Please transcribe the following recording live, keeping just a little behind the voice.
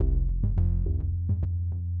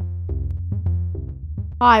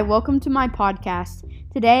Hi, welcome to my podcast.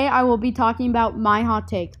 Today I will be talking about my hot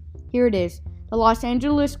take. Here it is. The Los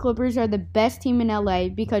Angeles Clippers are the best team in LA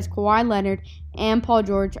because Kawhi Leonard and Paul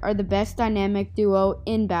George are the best dynamic duo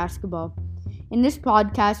in basketball. In this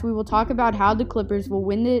podcast, we will talk about how the Clippers will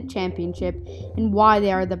win the championship and why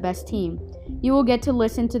they are the best team. You will get to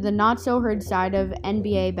listen to the not-so-heard side of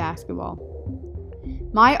NBA basketball.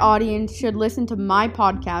 My audience should listen to my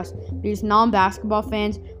podcast because non-basketball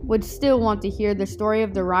fans would still want to hear the story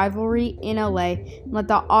of the rivalry in LA and let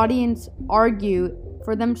the audience argue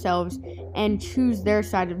for themselves and choose their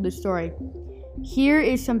side of the story. Here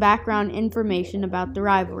is some background information about the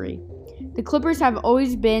rivalry. The Clippers have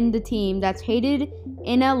always been the team that's hated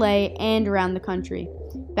in LA and around the country.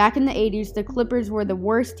 Back in the 80s, the Clippers were the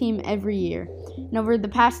worst team every year. And over the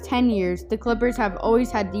past 10 years, the Clippers have always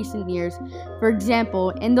had decent years. For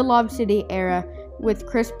example, in the Lob City era with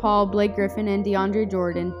Chris Paul, Blake Griffin, and DeAndre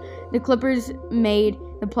Jordan, the Clippers made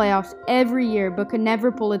the playoffs every year but could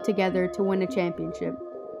never pull it together to win a championship.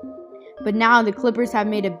 But now the Clippers have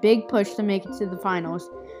made a big push to make it to the finals.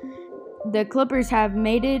 The Clippers have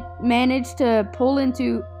managed to pull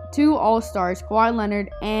into two All-Stars, Kawhi Leonard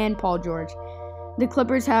and Paul George. The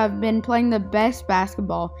Clippers have been playing the best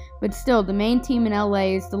basketball, but still, the main team in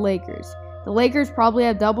LA is the Lakers. The Lakers probably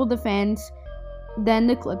have double the fans than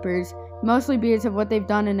the Clippers, mostly because of what they've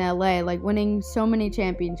done in LA, like winning so many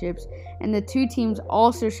championships, and the two teams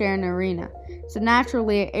also share an arena. So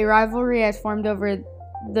naturally, a rivalry has formed over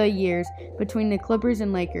the years between the Clippers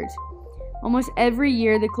and Lakers. Almost every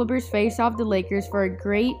year, the Clippers face off the Lakers for a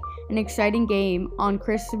great and exciting game on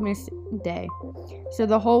Christmas Day, so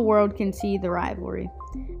the whole world can see the rivalry.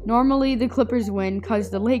 Normally, the Clippers win because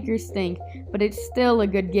the Lakers stink, but it's still a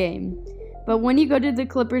good game. But when you go to the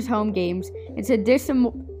Clippers home games,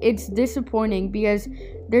 it's disappointing because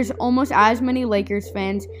there's almost as many Lakers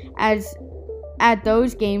fans as at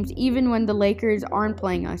those games, even when the Lakers aren't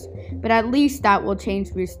playing us. But at least that will change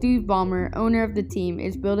because Steve Ballmer, owner of the team,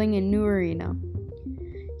 is building a new arena.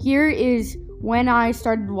 Here is when I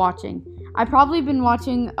started watching. I've probably been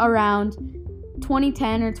watching around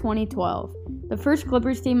 2010 or 2012. The first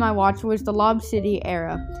Clippers team I watched was the Lob City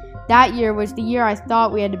era. That year was the year I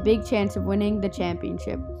thought we had a big chance of winning the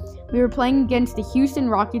championship. We were playing against the Houston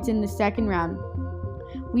Rockets in the second round.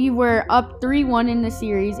 We were up 3-1 in the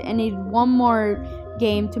series and needed to win one more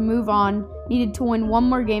game to move on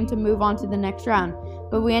to the next round.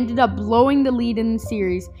 But we ended up blowing the lead in the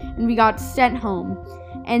series and we got sent home.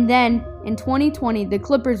 And then in 2020, the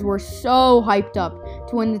Clippers were so hyped up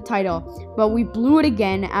to win the title, but we blew it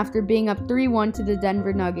again after being up 3-1 to the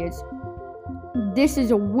Denver Nuggets. This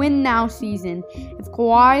is a win-now season. If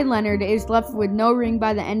Kawhi Leonard is left with no ring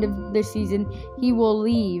by the end of the season, he will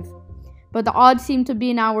leave. But the odds seem to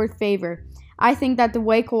be in our favor. I think that the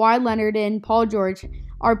way Kawhi Leonard and Paul George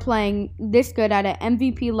are playing this good at an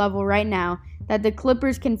MVP level right now, that the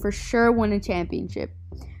Clippers can for sure win a championship.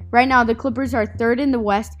 Right now, the Clippers are third in the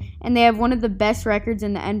West, and they have one of the best records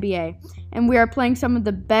in the NBA. And we are playing some of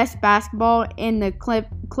the best basketball in the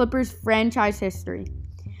Clippers franchise history.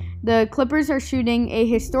 The Clippers are shooting a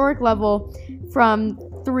historic level from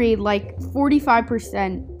three, like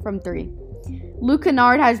 45% from three. Luke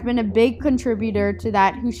Kennard has been a big contributor to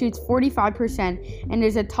that, who shoots 45% and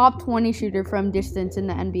is a top 20 shooter from distance in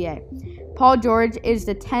the NBA. Paul George is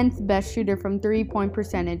the 10th best shooter from three-point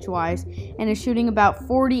percentage-wise and is shooting about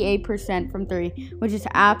 48% from three, which is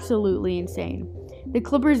absolutely insane. The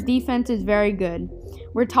Clippers' defense is very good.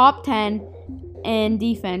 We're top 10 in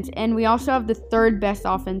defense, and we also have the third best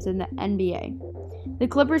offense in the NBA. The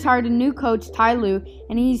Clippers hired a new coach, Ty Lue,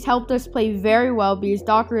 and he's helped us play very well because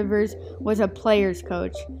Doc Rivers was a player's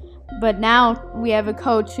coach. But now we have a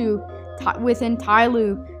coach within Ty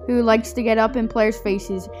Lue who likes to get up in players'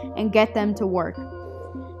 faces and get them to work.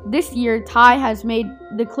 This year, Ty has made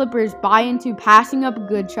the Clippers buy into passing up a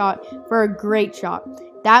good shot for a great shot.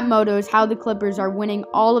 That motto is how the Clippers are winning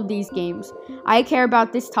all of these games. I care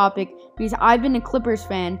about this topic because I've been a Clippers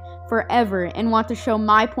fan forever and want to show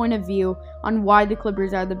my point of view on why the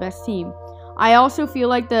Clippers are the best team. I also feel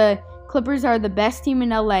like the Clippers are the best team in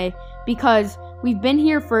LA because we've been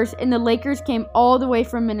here first and the Lakers came all the way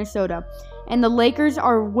from Minnesota. And the Lakers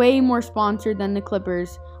are way more sponsored than the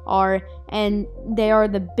Clippers are, and they are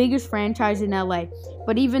the biggest franchise in LA.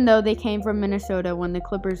 But even though they came from Minnesota when the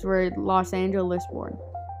Clippers were Los Angeles born.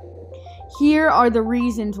 Here are the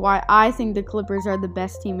reasons why I think the Clippers are the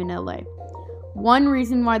best team in LA. One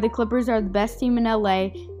reason why the Clippers are the best team in LA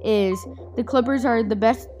is the Clippers are the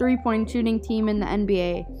best three-point shooting team in the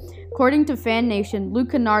NBA. According to Fan Nation,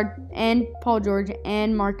 Luke Kennard and Paul George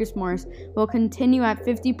and Marcus Morris will continue at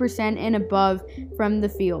 50% and above from the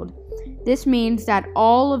field. This means that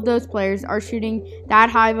all of those players are shooting that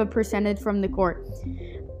high of a percentage from the court.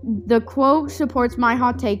 The quote supports my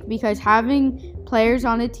hot take because having players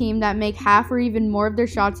on a team that make half or even more of their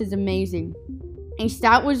shots is amazing. A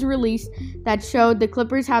stat was released that showed the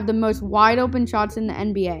Clippers have the most wide open shots in the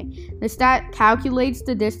NBA. The stat calculates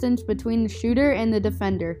the distance between the shooter and the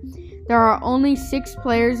defender. There are 6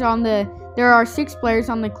 players on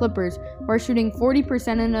the Clippers who are shooting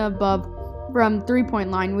 40% and above from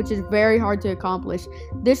three-point line, which is very hard to accomplish.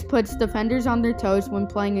 This puts defenders on their toes when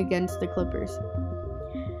playing against the Clippers.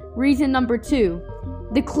 Reason number 2.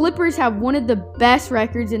 The Clippers have one of the best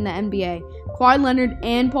records in the NBA. Kawhi Leonard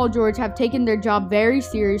and Paul George have taken their job very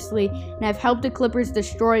seriously and have helped the Clippers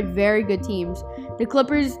destroy very good teams. The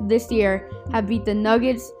Clippers this year have beat the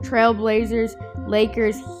Nuggets, Trailblazers,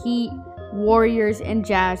 Lakers, Heat, Warriors, and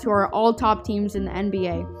Jazz, who are all top teams in the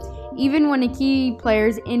NBA. Even when a key player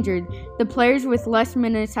is injured, the players with less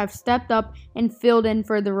minutes have stepped up and filled in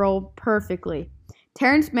for the role perfectly.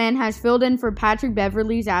 Terrence Mann has filled in for Patrick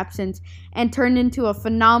Beverley's absence and turned into a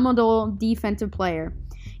phenomenal defensive player.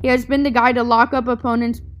 He has been the guy to lock up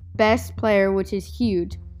opponents' best player, which is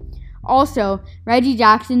huge. Also, Reggie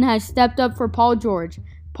Jackson has stepped up for Paul George.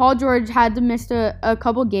 Paul George had to miss a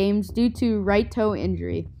couple games due to right toe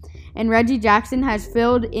injury, and Reggie Jackson has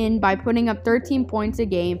filled in by putting up 13 points a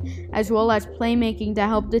game, as well as playmaking to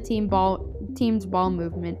help the team's ball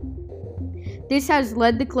movement. This has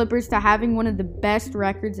led the Clippers to having one of the best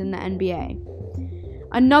records in the NBA.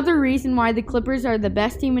 Another reason why the Clippers are the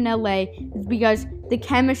best team in LA is because the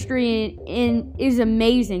chemistry is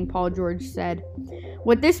amazing, Paul George said.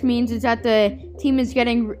 What this means is that the team is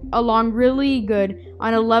getting along really good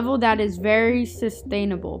on a level that is very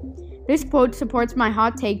sustainable. This quote supports my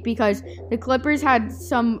hot take because the Clippers had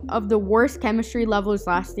some of the worst chemistry levels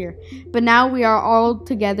last year, but now we are all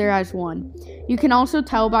together as one. You can also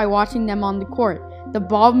tell by watching them on the court. The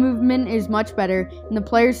ball movement is much better, and the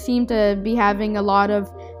players seem to be having a lot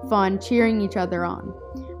of fun cheering each other on.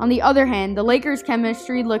 On the other hand, the Lakers'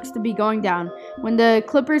 chemistry looks to be going down. When the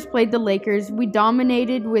Clippers played the Lakers, we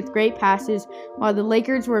dominated with great passes, while the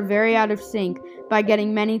Lakers were very out of sync by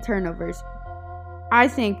getting many turnovers. I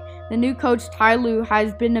think the new coach Ty Lue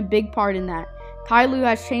has been a big part in that. Ty Lue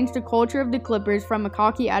has changed the culture of the Clippers from a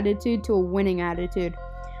cocky attitude to a winning attitude.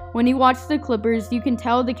 When you watch the Clippers, you can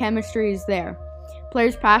tell the chemistry is there.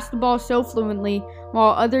 Players pass the ball so fluently,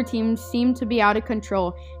 while other teams seem to be out of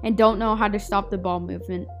control and don't know how to stop the ball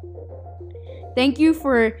movement. Thank you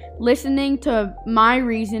for listening to my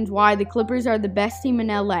reasons why the Clippers are the best team in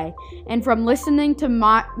LA. And from listening to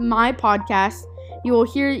my podcast,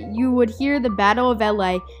 you would hear the Battle of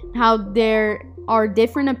LA and how there are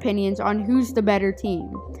different opinions on who's the better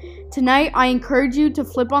team. Tonight, I encourage you to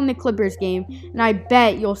flip on the Clippers game, and I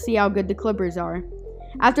bet you'll see how good the Clippers are.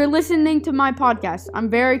 After listening to my podcast, I'm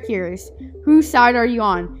very curious. Whose side are you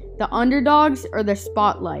on? The underdogs or the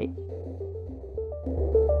spotlight?